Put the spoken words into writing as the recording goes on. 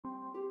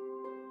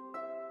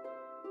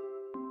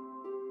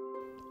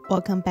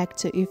Welcome back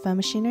to YUFAN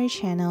Machinery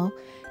channel.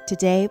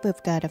 Today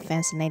we've got a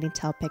fascinating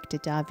topic to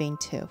dive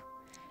into.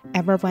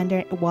 Ever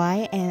wondered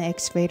why an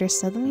excavator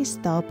suddenly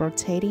stops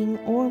rotating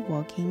or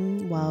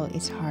walking while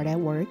it's hard at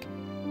work?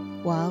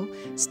 Well,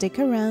 stick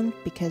around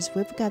because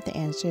we've got the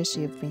answers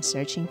you've been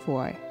searching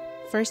for.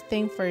 First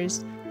thing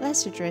first,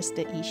 let's address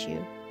the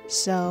issue.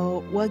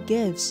 So, what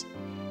gives?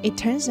 It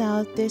turns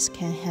out this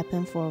can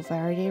happen for a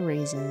variety of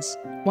reasons.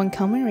 One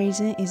common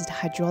reason is the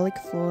hydraulic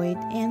fluid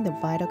and the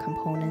vital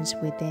components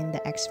within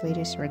the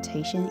excavator's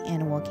rotation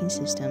and walking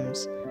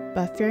systems.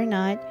 But fear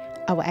not,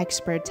 our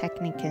expert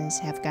technicians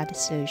have got a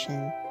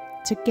solution.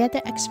 To get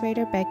the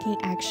excavator back in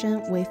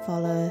action, we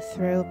follow a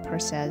thorough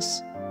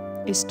process.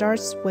 It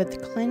starts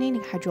with cleaning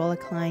the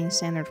hydraulic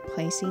lines and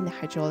replacing the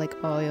hydraulic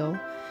oil.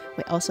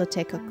 We also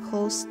take a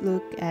close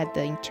look at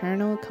the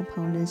internal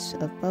components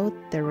of both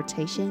the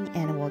rotation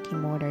and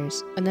walking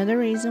motors. Another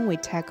reason we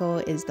tackle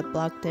is the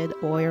blocked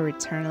oil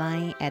return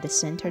line at the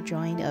center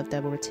joint of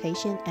the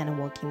rotation and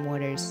walking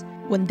motors.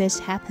 When this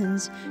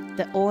happens,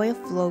 the oil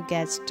flow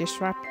gets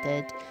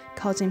disrupted,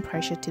 causing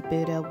pressure to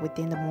build up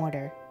within the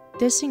motor.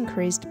 This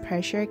increased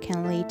pressure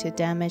can lead to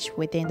damage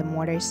within the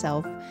motor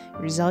itself,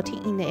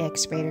 resulting in the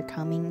excavator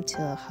coming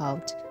to a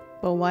halt.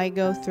 But why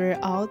go through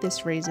all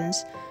these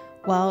reasons?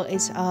 Well,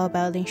 it's all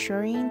about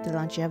ensuring the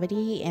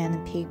longevity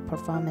and peak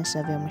performance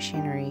of your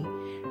machinery.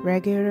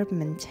 Regular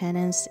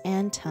maintenance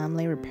and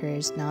timely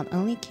repairs not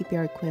only keep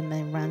your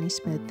equipment running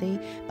smoothly,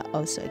 but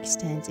also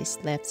extends its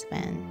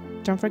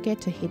lifespan. Don't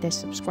forget to hit the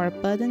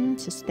subscribe button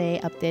to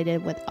stay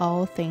updated with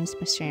all things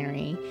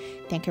machinery.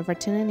 Thank you for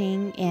tuning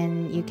in,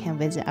 and you can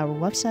visit our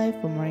website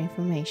for more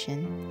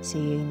information. See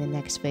you in the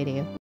next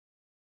video.